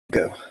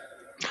Go.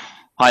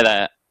 Hi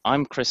there,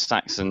 I'm Chris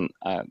Saxon,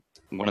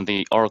 one of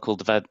the Oracle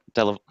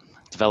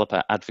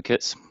developer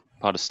advocates,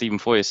 part of Stephen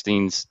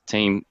Feuerstein's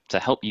team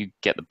to help you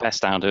get the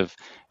best out of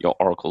your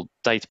Oracle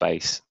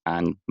database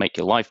and make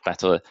your life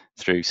better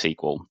through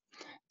SQL.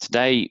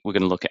 Today, we're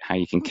going to look at how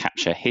you can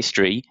capture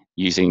history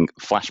using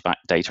Flashback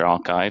Data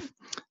Archive.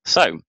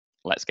 So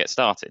let's get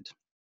started.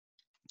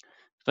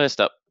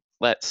 First up,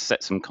 let's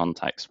set some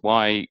context.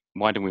 Why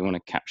do we want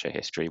to capture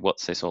history?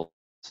 What's this all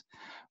about?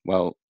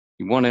 Well,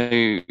 you want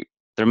to,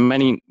 there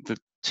are the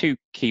two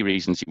key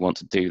reasons you want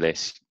to do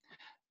this.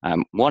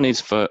 One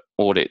is for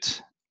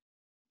audit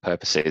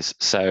purposes.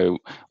 So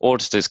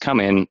auditors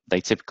come in,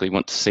 they typically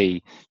want to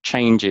see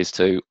changes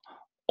to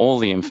all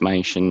the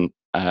information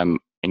in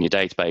your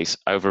database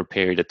over a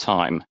period of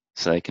time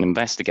so they can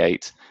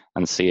investigate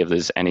and see if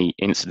there's any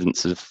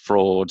incidents of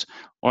fraud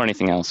or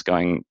anything else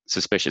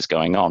suspicious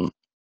going on.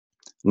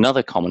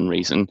 Another common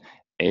reason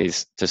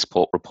is to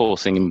support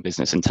reporting and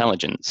business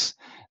intelligence.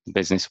 The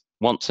business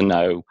wants to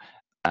know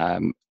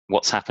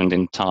what's happened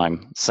in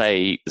time.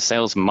 Say the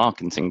sales and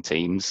marketing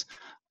teams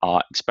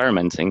are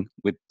experimenting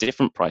with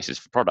different prices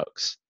for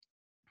products.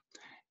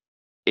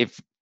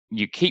 If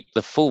you keep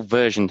the full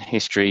version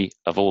history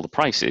of all the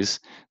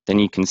prices, then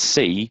you can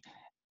see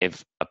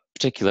if a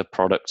particular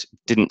product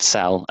didn't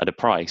sell at a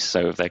price.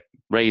 So if they're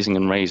raising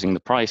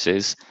the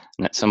prices,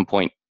 and at some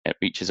point it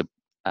reaches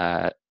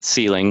a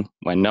ceiling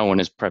where no one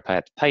is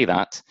prepared to pay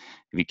that,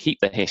 if you keep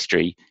the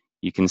history,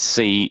 you can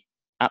see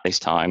at this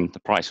time the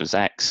price was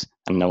X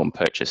and no one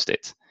purchased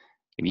it.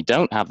 If you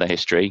don't have the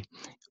history,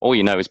 all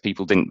you know is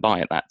people didn't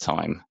buy at that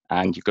time,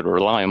 and you've got to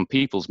rely on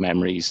people's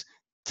memories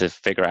to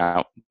figure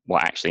out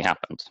what actually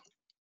happened.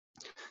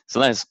 So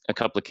there's a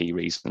couple of key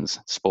reasons: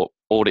 support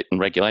audit and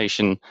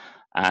regulation,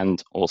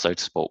 and also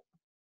to support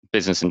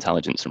business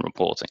intelligence and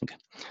reporting.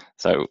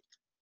 So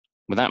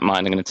with that in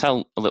mind, I'm going to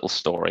tell a little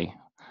story.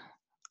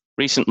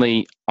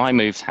 Recently, I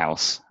moved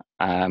house,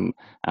 and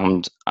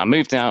I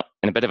moved out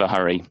in a bit of a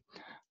hurry,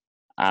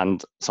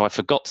 and so I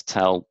forgot to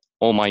tell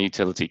all my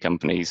utility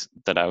companies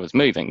that I was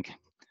moving.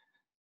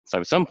 So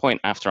at some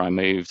point after I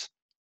moved,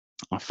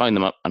 I phoned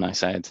them up and I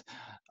said,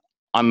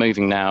 I'm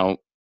moving now,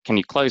 can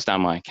you close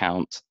down my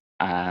account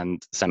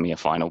and send me a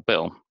final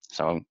bill?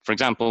 So for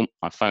example,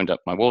 I phoned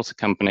up my water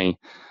company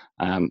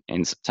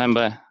in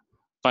September,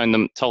 phoned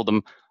them, told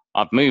them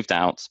I've moved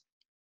out,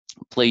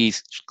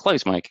 please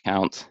close my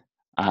account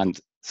and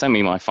send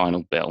me my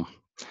final bill.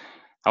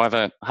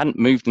 However, I hadn't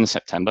moved in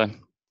September.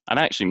 I'd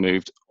actually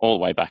moved all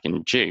the way back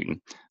in June.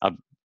 I've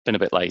been a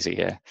bit lazy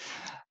here.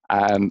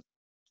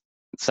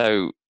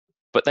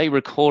 But they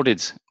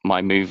recorded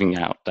my moving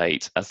out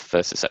date as the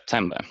 1st of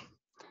September.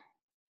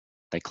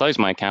 They closed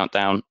my account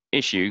down,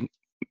 issue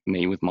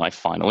me with my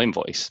final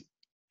invoice.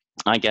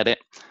 I get it,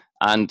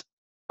 and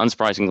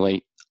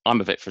unsurprisingly,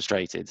 I'm a bit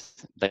frustrated.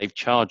 They've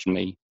charged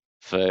me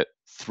for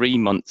 3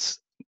 months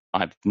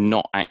I've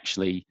not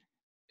actually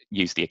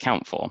used the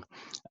account for.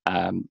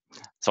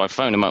 So I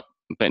phoned them up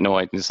a bit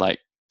annoyed, and it's like,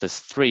 there's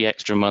 3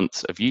 extra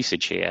months of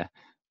usage here.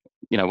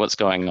 You know, what's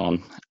going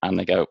on? And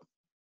they go,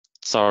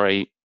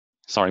 sorry,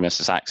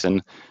 Mr.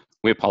 Saxon,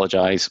 we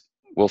apologize,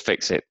 we'll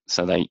fix it.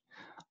 So they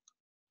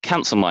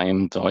cancel my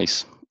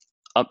invoice,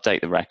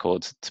 update the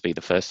record to be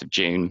the 1st of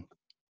June,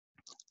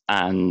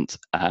 and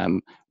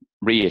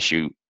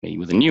reissue me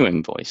with a new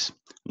invoice.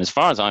 And as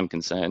far as I'm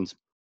concerned,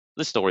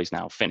 the story's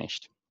now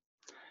finished.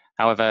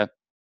 However,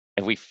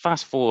 if we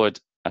fast forward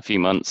a few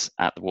months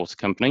at the water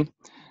company,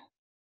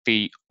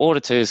 the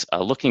auditors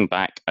are looking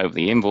back over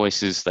the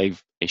invoices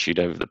they've issued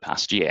over the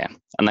past year,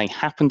 and they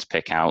happen to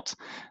pick out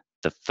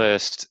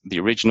the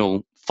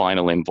original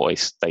final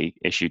invoice they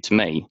issued to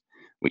me,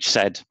 which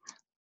said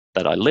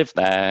that I lived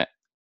there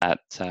at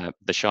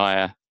the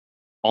Shire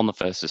on the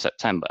 1st of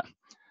September.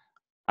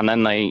 And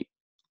then they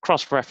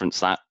cross-reference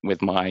that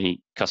with my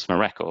customer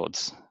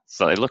records.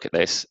 So they look at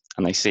this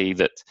and they see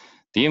that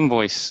the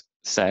invoice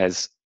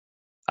says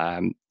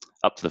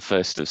up to the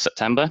 1st of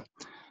September.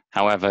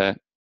 However,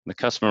 the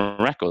customer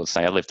records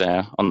say I lived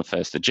there on the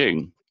 1st of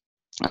June.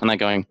 And they're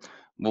going,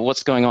 well,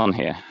 what's going on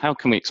here? How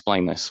can we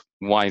explain this?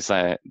 Why is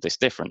there this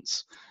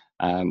difference?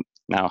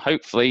 Now,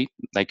 hopefully,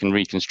 they can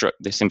reconstruct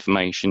this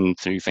information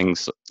through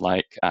things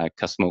like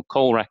customer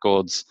call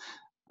records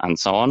and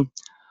so on.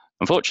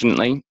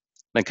 Unfortunately,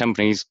 the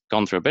company's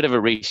gone through a bit of a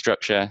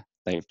restructure.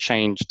 They've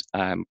changed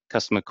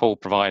customer call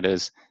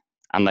providers,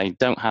 and they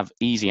don't have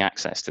easy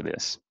access to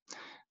this.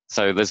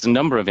 So there's a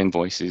number of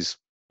invoices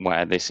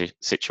where this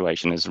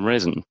situation has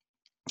arisen.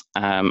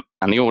 And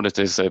the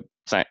auditors are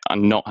saying,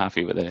 I'm not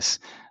happy with this.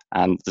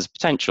 And there's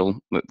potential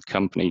that the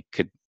company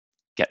could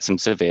get some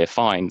severe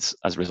fines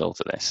as a result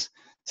of this.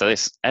 So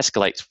this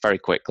escalates very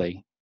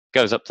quickly,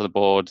 goes up to the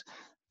board,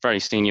 very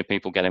senior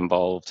people get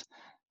involved,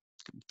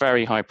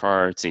 very high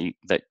priority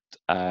that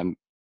the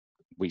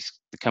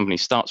company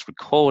starts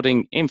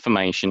recording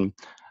information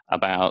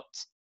about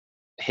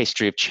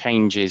history of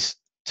changes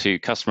to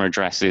customer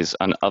addresses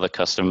and other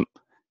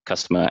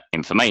customer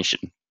information.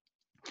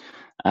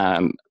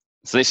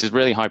 So this is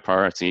really high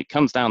priority. It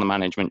comes down the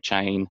management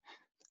chain,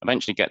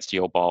 eventually gets to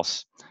your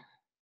boss,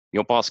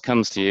 your boss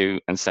comes to you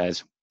and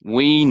says,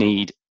 we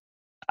need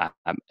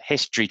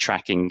history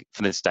tracking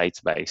for this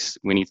database.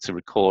 We need to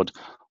record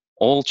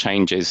all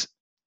changes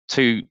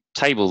to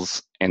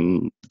tables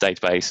in the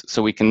database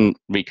so we can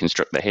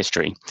reconstruct the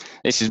history.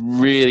 This is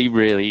really,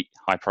 really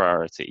high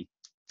priority,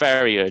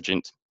 very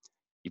urgent.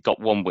 You've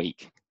got 1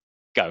 week,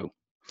 go.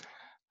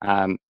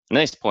 At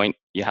this point,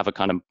 you have a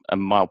kind of a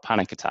mild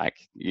panic attack.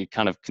 You're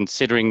kind of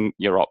considering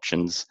your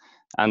options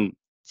and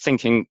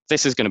thinking,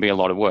 this is going to be a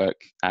lot of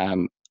work.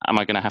 Am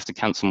I going to have to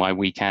cancel my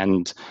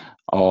weekend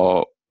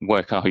or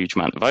work a huge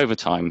amount of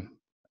overtime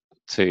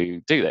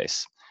to do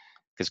this?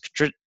 Because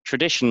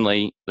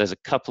traditionally, there's a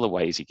couple of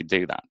ways you could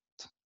do that.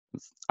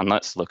 And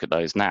let's look at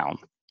those now.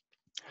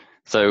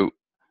 So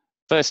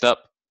first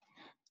up,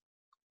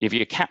 if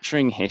you're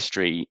capturing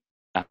history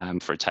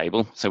for a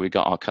table, so we've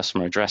got our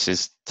customer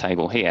addresses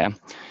table here,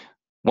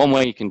 one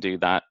way you can do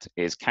that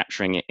is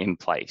capturing it in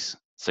place.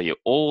 So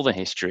all the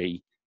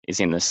history is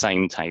in the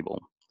same table.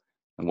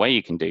 The way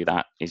you can do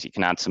that is you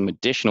can add some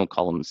additional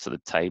columns to the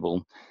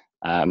table.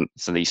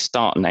 So these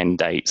start and end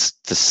dates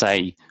to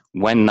say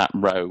when that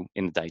row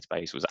in the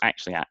database was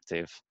actually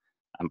active,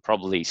 and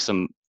probably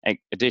some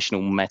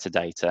additional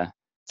metadata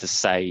to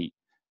say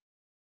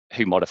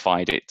who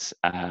modified it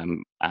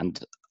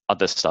and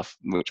other stuff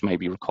which may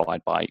be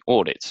required by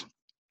audit.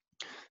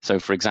 So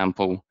for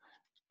example,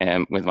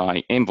 with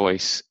my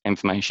invoice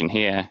information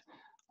here,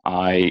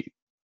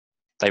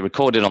 they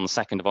recorded on the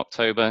 2nd of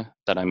October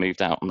that I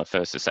moved out on the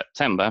 1st of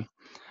September,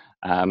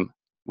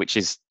 which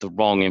is the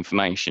wrong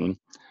information.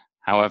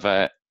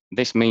 However,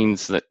 this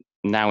means that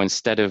now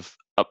instead of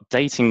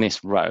updating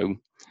this row,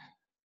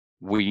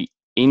 we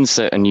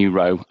insert a new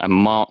row and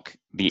mark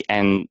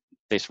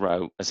this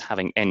row as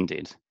having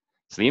ended.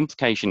 So the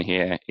implication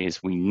here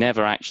is we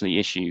never actually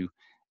issue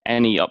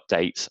any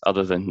updates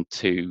other than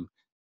to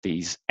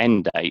these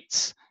end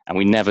dates, and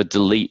we never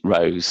delete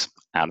rows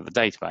out of the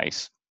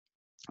database.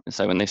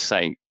 So in this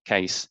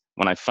case,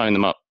 when I phone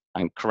them up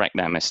and correct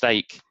their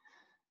mistake,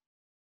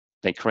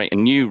 they create a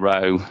new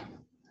row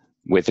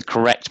with the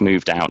correct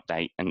moved out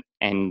date and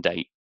end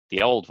date,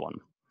 the old one.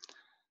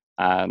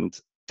 And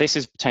this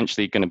is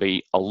potentially going to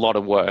be a lot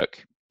of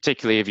work,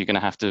 particularly if you're going to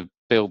have to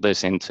build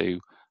this into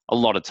a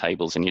lot of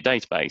tables in your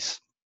database.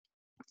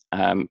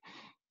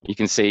 You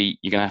can see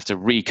you're going to have to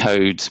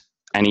recode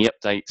any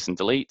updates and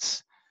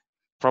deletes,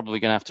 probably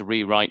going to have to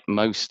rewrite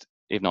most,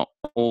 if not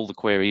all, the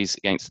queries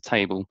against the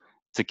table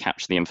to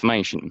capture the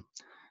information.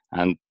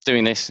 And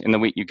doing this in the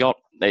week you got,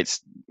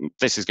 this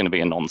is going to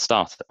be a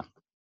non-starter.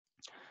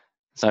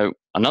 So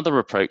another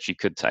approach you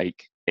could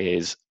take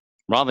is,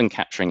 rather than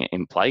capturing it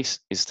in place,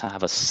 is to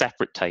have a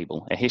separate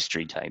table, a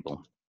history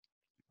table.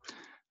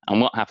 And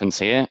what happens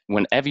here,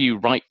 whenever you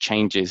write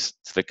changes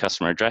to the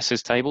customer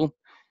addresses table,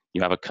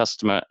 you have a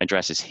customer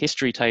addresses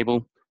history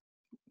table,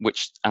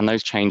 and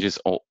those changes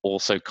are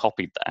also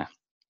copied there.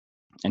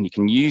 And you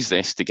can use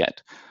this to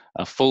get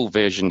a full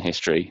version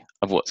history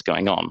of what's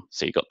going on.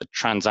 So you've got the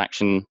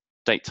transaction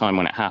date time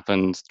when it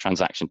happened,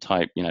 transaction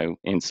type,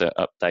 insert,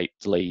 update,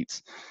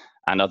 delete,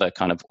 and other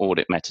kind of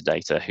audit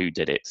metadata, who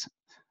did it,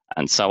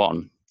 and so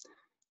on.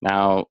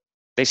 Now,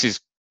 this is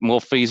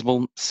more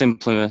feasible,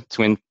 simpler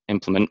to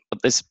implement,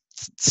 but there's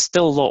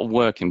still a lot of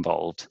work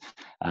involved.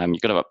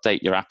 You've got to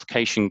update your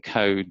application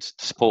code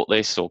to support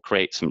this or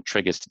create some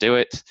triggers to do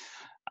it.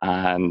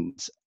 And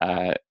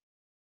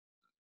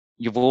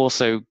you've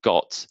also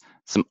got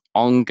some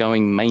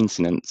ongoing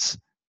maintenance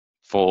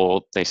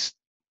for this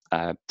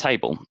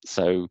table.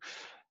 So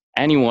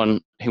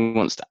anyone who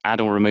wants to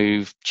add or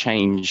remove,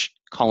 change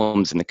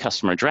columns in the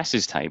customer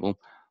addresses table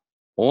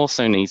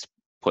also needs to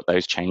put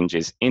those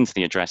changes into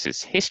the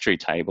addresses history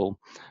table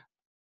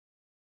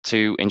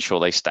to ensure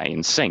they stay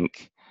in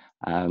sync.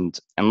 And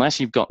unless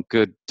you've got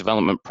good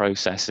development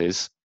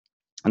processes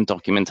and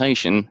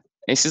documentation,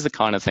 this is the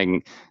kind of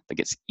thing that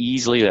gets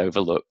easily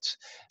overlooked,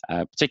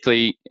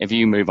 particularly if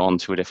you move on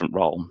to a different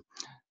role.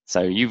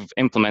 So you've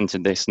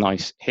implemented this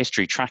nice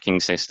history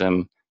tracking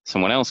system,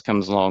 someone else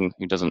comes along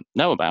who doesn't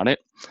know about it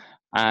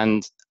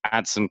and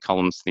adds some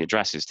columns to the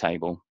addresses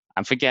table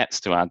and forgets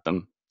to add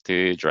them to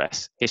the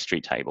address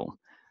history table.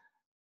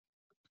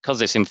 Because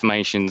this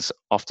information's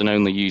often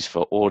only used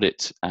for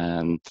audit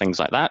and things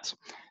like that,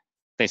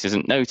 this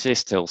isn't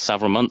noticed till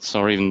several months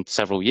or even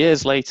several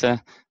years later,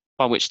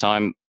 by which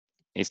time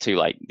it's too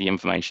late, the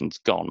information's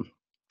gone.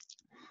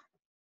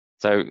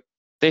 So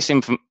this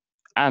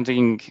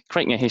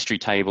creating a history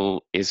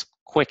table is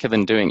quicker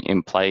than doing it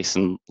in place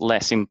and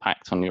less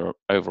impact on your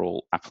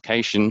overall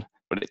application,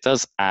 but it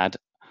does add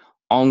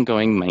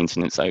ongoing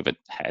maintenance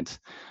overhead.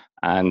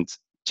 And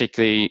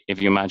particularly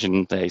if you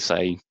imagine, they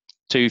say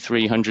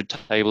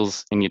 200-300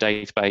 tables in your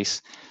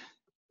database,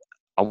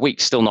 a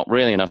week's still not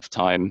really enough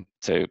time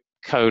to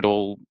code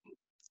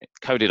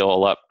it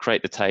all up,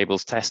 create the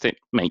tables, test it,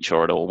 make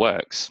sure it all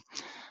works.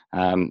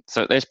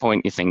 So at this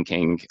point, you're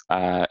thinking,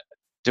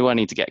 do I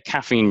need to get a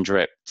caffeine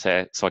drip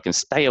so I can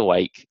stay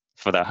awake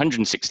for the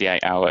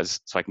 168 hours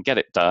so I can get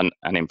it done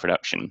and in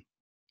production?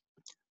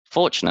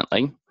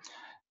 Fortunately,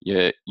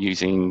 you're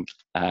using,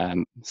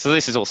 so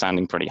this is all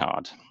sounding pretty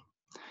hard.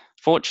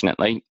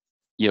 fortunately,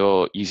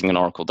 you're using an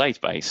Oracle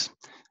database,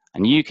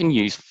 and you can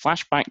use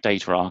Flashback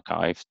Data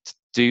Archive to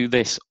do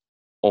this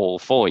all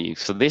for you.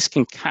 So this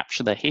can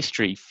capture the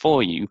history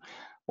for you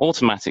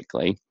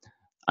automatically,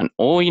 and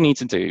all you need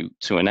to do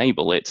to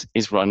enable it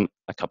is run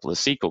a couple of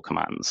SQL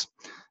commands.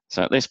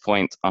 So at this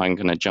point, I'm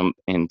going to jump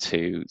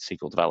into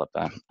SQL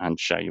Developer and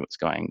show you what's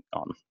going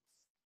on.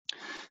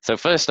 So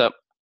first up,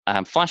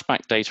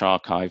 Flashback Data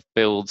Archive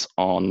builds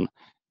on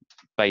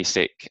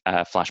basic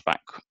Flashback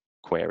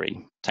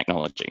query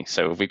technology.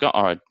 So we've got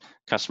our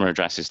customer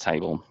addresses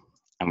table,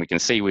 and we can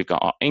see we've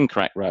got our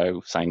incorrect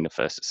row saying the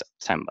 1st of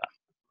September.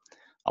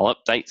 I'll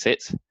update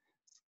it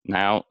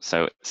now,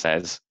 so it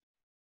says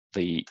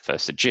the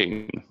 1st of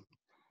June.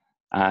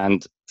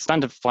 And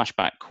standard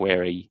Flashback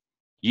query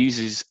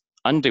uses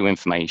undo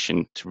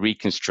information to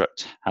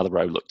reconstruct how the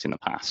row looked in the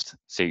past.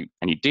 And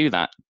you do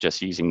that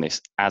just using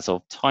this as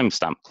of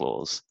timestamp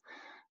clause.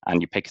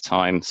 And you pick a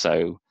time,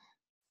 so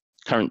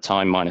current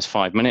time minus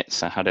 5 minutes.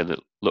 So how did it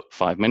look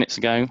 5 minutes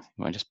ago?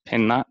 I just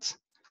pin that.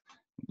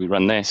 We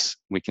run this,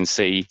 we can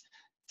see it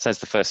says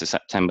the 1st of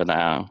September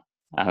now,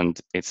 and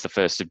it's the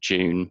 1st of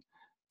June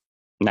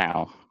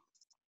now.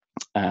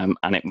 And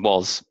it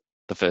was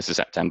the 1st of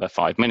September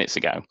 5 minutes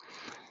ago.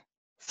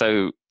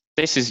 So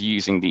this is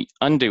using the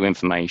undo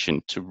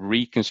information to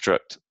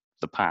reconstruct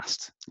the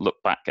past, look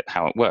back at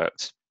how it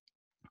worked.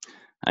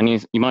 And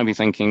you might be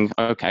thinking,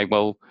 okay,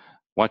 well,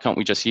 why can't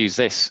we just use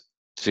this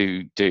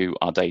to do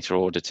our data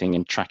auditing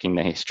and tracking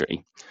the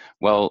history?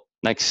 Well,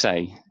 like I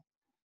say,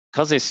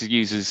 because this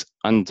uses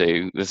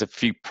undo, there's a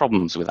few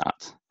problems with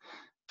that.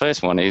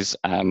 First one is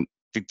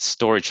the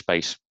storage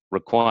space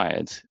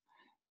required.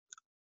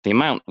 The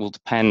amount will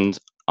depend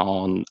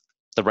on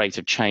the rate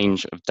of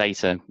change of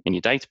data in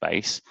your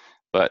database,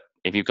 but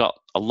if you've got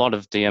a lot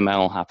of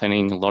DML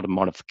happening, a lot of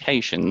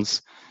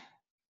modifications,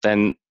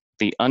 then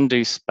the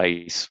undo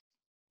space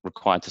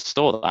required to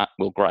store that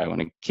will grow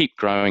and keep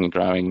growing and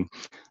growing.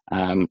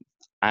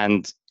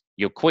 And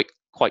you'll quite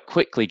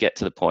quickly get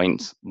to the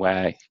point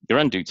where your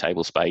undo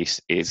table space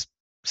is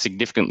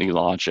significantly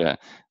larger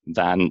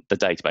than the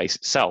database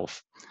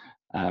itself.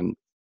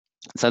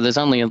 So there's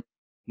only a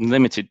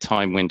limited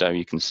time window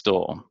you can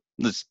store.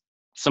 There's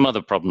some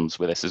other problems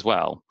with this as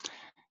well.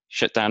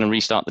 Shut down and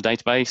restart the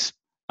database,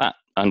 that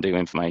undo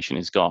information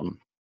is gone.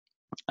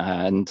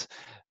 And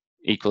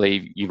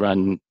equally, you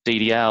run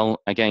DDL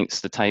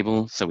against the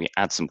table, so we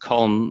add some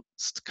columns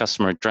to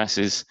customer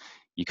addresses.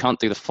 You can't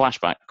do the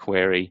flashback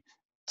query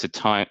to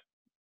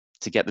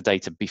get the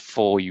data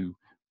before you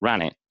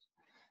ran it.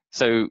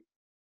 So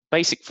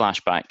basic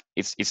flashback,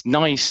 it's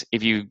nice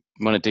if you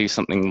want to do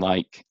something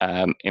like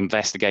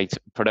investigate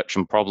a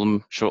production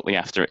problem shortly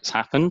after it's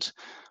happened,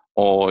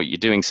 or you're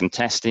doing some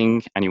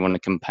testing and you want to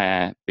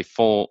compare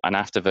before and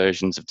after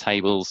versions of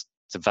tables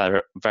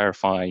to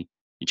verify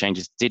your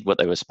changes did what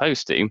they were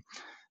supposed to.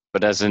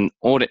 But as an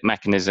audit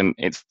mechanism,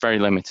 it's very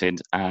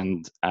limited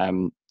and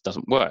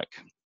doesn't work.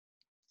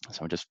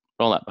 So I'll just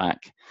roll that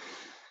back.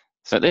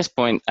 So at this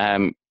point,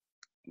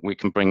 we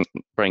can bring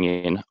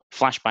in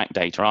Flashback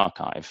Data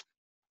Archive.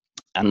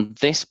 And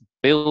this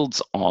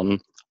builds on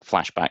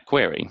Flashback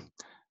Query.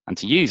 And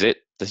to use it,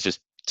 there's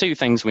just two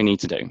things we need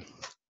to do.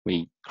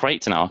 We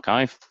create an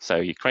archive. So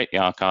you create the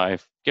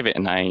archive, give it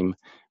a name,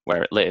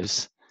 where it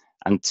lives,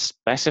 and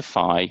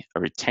specify a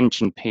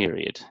retention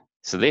period.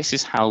 So this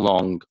is how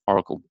long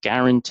Oracle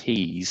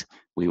guarantees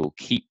we will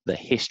keep the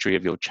history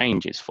of your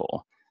changes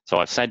for. So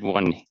I've said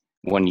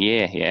one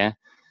year here.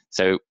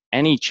 So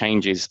any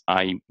changes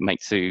I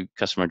make to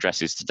customer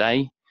addresses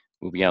today,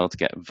 we'll be able to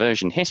get a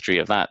version history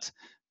of that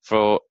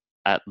for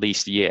at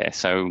least a year.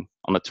 So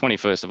on the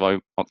 21st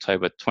of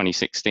October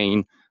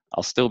 2016,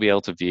 I'll still be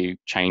able to view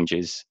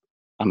changes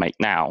I make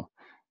now.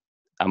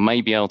 I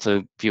may be able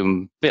to view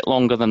them a bit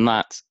longer than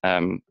that,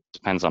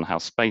 depends on how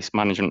space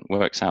management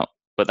works out,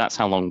 but that's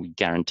how long we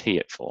guarantee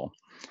it for.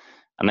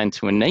 And then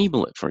to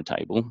enable it for a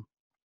table,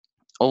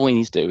 all we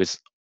need to do is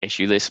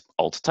issue this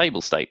alter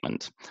table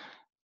statement.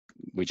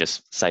 We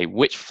just say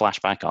which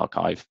flashback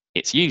archive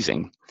it's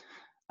using,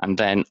 and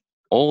then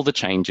all the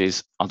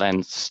changes are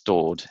then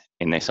stored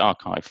in this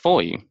archive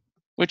for you,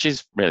 which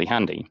is really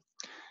handy.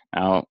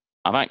 Now,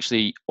 I've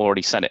actually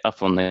already set it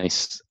up on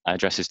this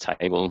addresses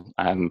table.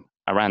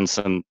 I ran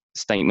some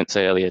statements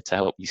earlier to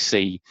help you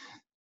see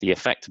the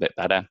effect a bit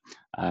better,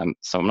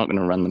 so I'm not going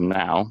to run them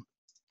now.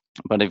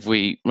 But if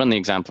we run the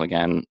example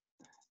again,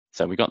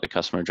 so we got the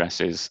customer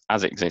addresses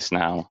as it exists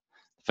now,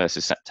 1st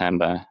of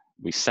September,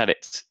 we set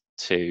it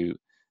to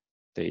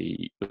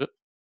the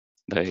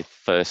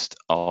 1st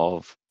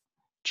of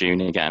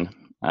June again,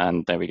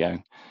 and there we go.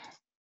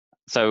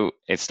 So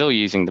it's still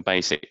using the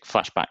basic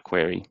flashback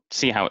query.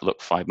 See how it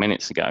looked 5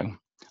 minutes ago,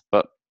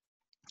 but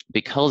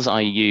because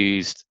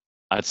I'd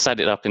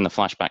set it up in the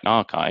flashback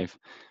archive,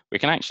 we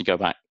can actually go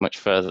back much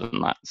further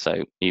than that.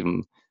 So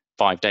even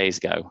 5 days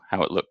ago,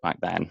 how it looked back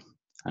then,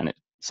 and it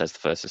says the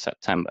 1st of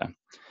September.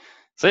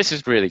 So this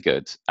is really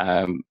good.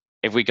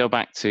 If we go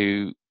back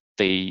to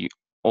the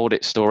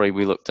audit story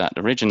we looked at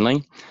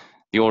originally,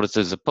 the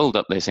auditors have pulled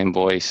up this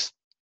invoice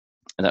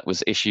that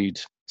was issued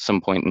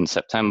some point in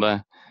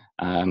September,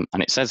 and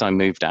it says I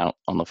moved out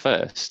on the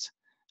 1st.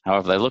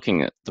 However, they're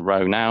looking at the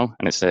row now,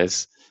 and it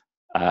says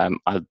I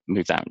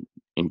moved out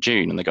in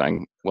June, and they're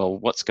going, well,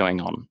 what's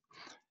going on?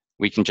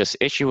 We can just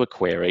issue a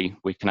query.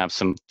 We can have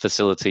some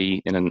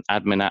facility in an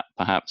admin app,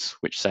 perhaps,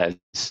 which says,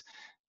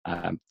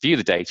 view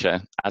the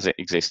data as it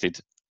existed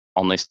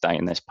on this day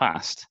in this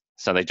past.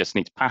 So they just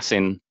need to pass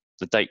in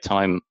the date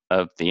time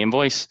of the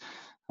invoice,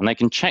 and they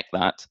can check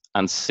that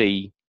and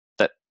see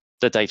that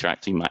the data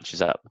actually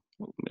matches up,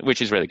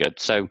 which is really good.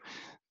 So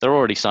they're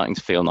already starting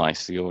to feel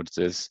nice, the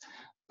auditors,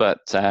 but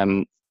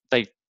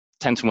they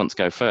tend to want to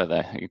go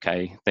further.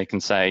 Okay, they can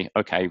say,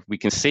 okay, we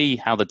can see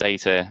how the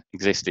data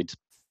existed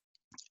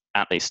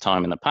at this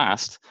time in the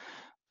past,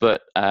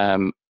 but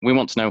we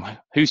want to know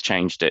who's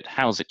changed it,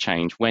 how's it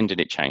changed, when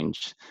did it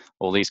change,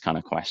 all these kind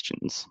of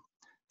questions.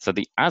 So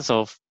the as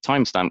of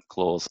timestamp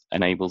clause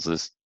enables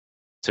us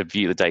to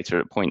view the data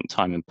at a point in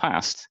time in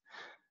past.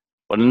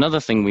 But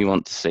another thing we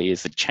want to see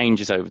is the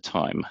changes over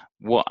time,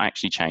 what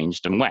actually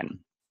changed and when.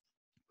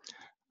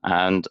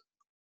 And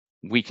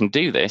we can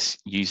do this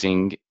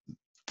using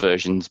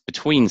versions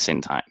between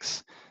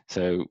syntax.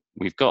 So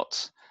we've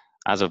got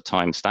as of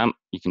timestamp,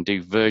 you can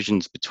do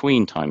versions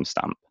between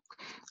timestamp,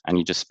 and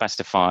you just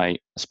specify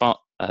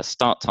a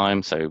start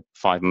time, so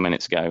 5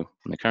 minutes ago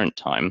from the current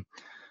time,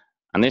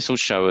 and this will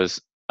show us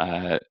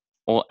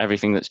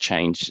everything that's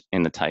changed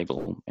in the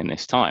table in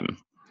this time.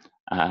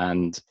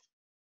 And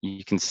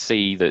you can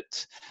see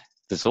that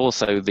there's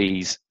also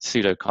these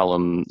pseudo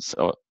columns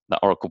that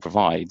Oracle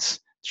provides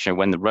to show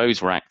when the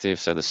rows were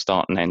active, so the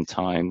start and end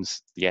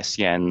times, the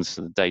SCNs,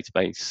 so the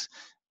database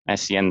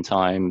SCN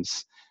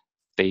times,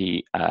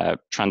 the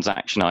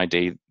transaction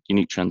ID,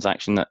 unique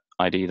transaction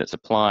ID that's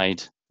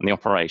applied, and the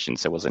operation,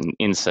 so was an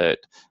insert,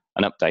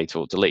 an update,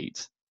 or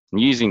delete.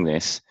 And using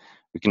this,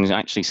 we can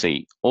actually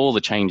see all the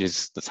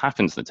changes that's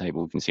happened to the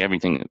table. We can see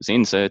everything that was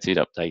inserted,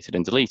 updated,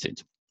 and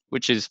deleted,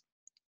 which is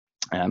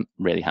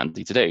really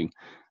handy to do.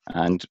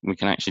 And we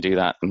can actually do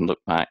that and look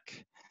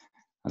back.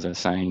 As I was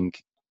saying,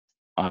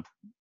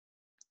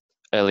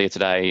 earlier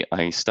today,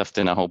 I stuffed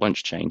in a whole bunch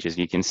of changes.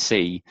 You can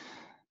see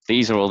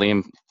these are all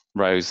the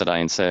rows that I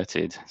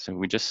inserted. So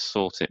we just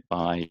sort it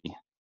by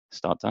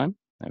start time.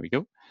 There we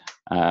go.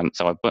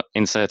 So I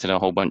inserted a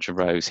whole bunch of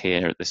rows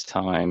here at this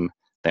time,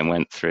 then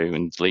went through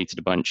and deleted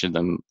a bunch of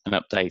them and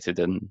updated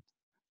and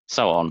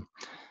so on.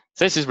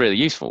 So this is really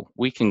useful.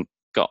 We can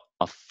got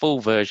a full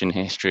version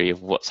history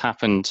of what's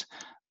happened,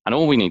 and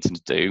all we needed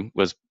to do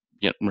was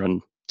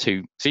run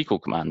 2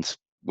 SQL commands,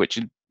 which,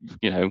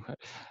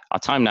 our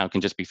time now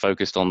can just be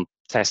focused on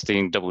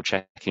testing, double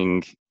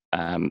checking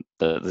that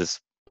there's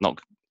not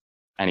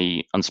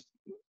any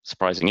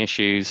unsurprising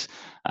issues,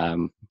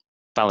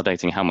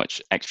 validating how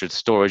much extra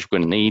storage we're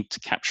going to need to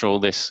capture all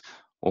this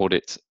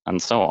audit,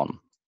 and so on.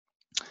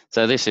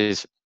 So this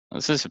is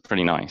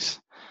pretty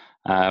nice.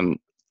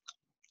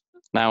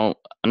 Now,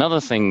 another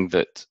thing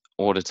that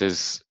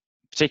auditors,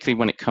 particularly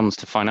when it comes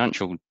to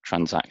financial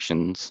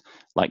transactions,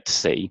 like to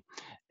see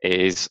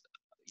is,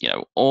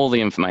 all the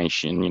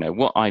information,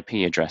 what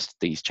IP address did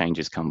these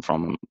changes come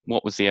from,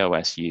 what was the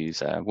OS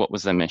user, what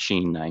was their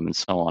machine name, and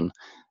so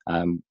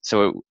on.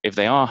 So if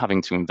they are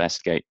having to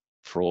investigate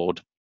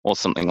fraud or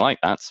something like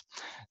that,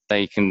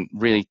 they can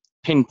really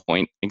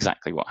pinpoint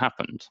exactly what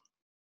happened.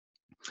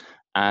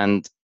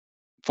 And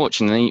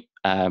fortunately,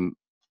 in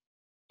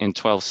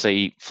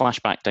 12C,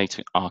 Flashback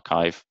Data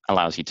Archive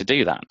allows you to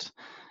do that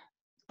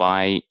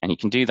and you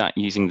can do that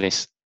using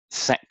this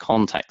set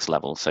context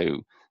level.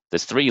 So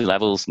there's 3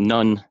 levels: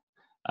 none,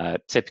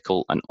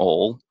 typical, and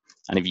all.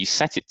 And if you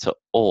set it to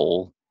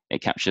all,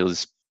 it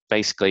captures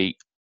basically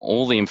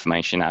all the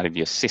information out of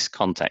your sys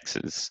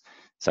contexts.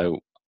 So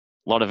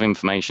a lot of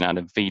information out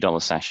of $V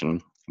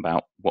session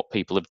about what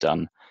people have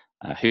done,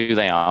 who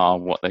they are,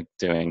 what they're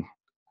doing,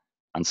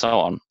 and so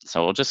on.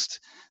 So I'll just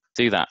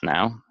do that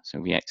now. So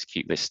we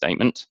execute this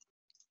statement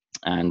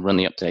and run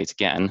the update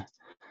again,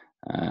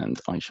 and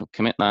I shall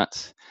commit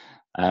that.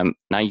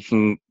 Now you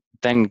can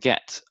then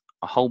get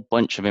a whole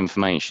bunch of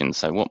information.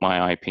 So what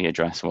my IP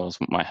address was,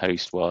 what my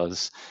host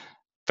was,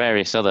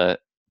 various other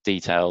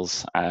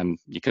details.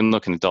 You can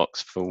look in the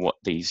docs for what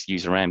these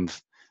user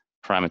env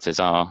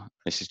parameters are.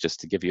 This is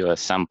just to give you a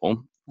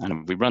sample.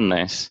 And if we run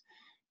this,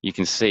 you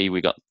can see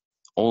we got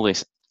all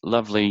this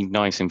lovely,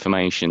 nice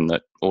information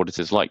that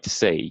auditors like to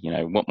see.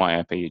 What my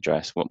IP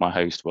address, what my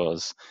host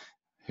was,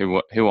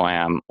 who I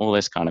am, all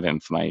this kind of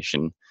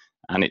information.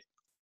 And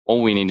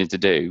all we needed to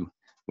do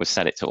was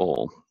set it to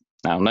all.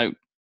 Now, note,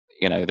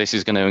 this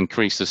is going to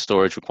increase the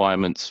storage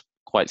requirements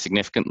quite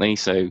significantly.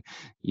 So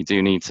you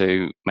do need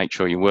to make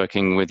sure you're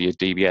working with your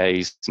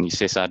DBAs and your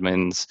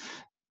sysadmins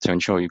to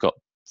ensure you've got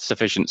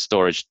sufficient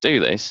storage to do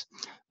this.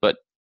 But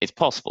it's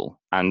possible,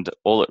 and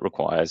all it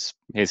requires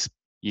is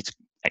you to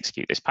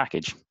execute this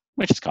package,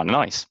 which is kind of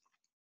nice.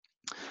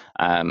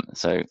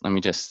 So let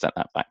me just set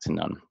that back to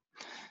none.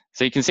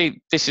 So you can see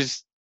this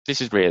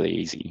is really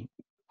easy.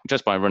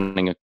 Just by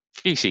running a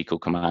few SQL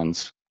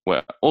commands,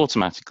 we're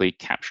automatically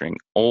capturing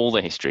all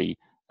the history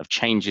of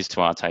changes to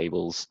our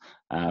tables,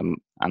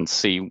 and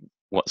see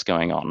what's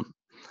going on.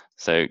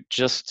 So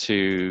just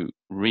to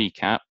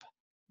recap,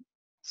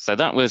 so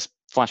that was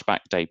Flashback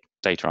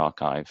Data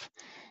Archive.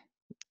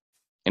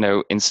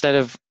 Instead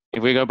of,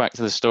 if we go back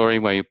to the story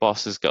where your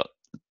boss has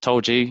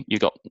told you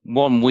you've got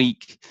 1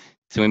 week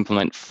to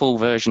implement full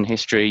version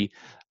history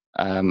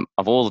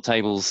of all the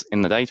tables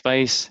in the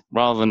database,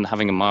 rather than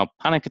having a mild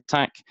panic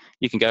attack,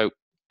 you can go,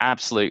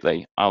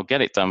 absolutely, I'll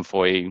get it done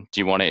for you.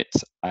 Do you want it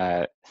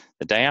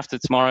the day after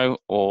tomorrow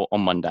or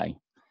on Monday?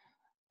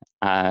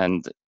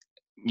 And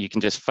you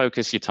can just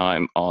focus your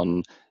time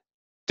on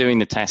doing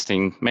the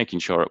testing, making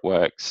sure it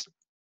works,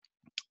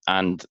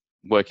 and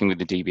working with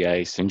the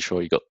DBAs to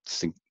ensure you've got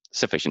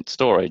sufficient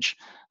storage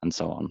and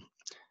so on.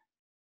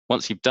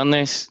 Once you've done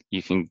this,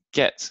 you can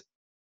get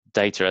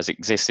data as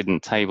existed in the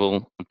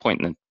table and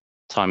point in the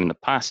time in the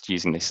past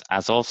using this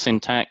as of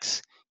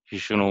syntax. You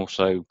should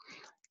also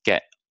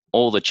get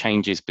all the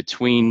changes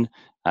between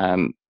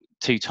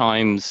 2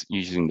 times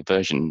using the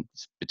versions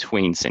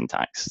between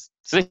syntax.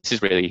 So this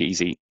is really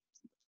easy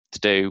to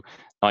do,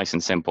 nice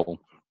and simple.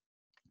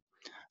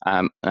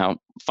 Now,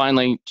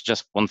 finally,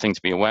 just one thing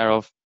to be aware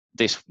of.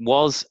 This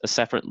was a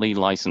separately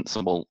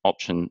licensable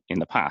option in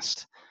the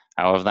past.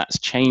 However, that's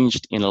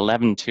changed in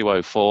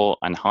 11.204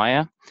 and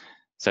higher.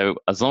 So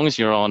as long as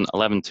you're on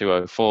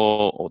 11.204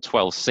 or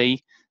 12C,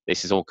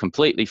 this is all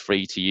completely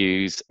free to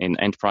use in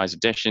Enterprise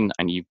Edition,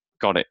 and you've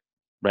got it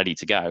ready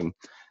to go.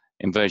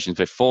 In versions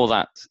before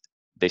that,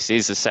 this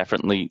is a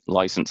separately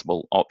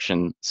licensable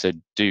option, so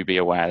do be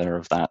aware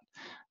of that.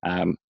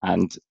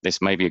 And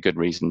this may be a good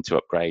reason to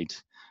upgrade.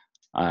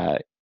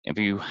 If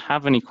you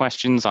have any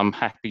questions, I'm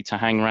happy to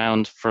hang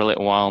around for a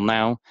little while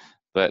now,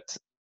 but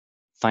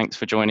thanks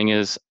for joining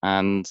us,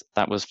 and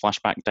that was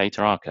Flashback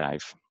Data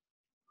Archive.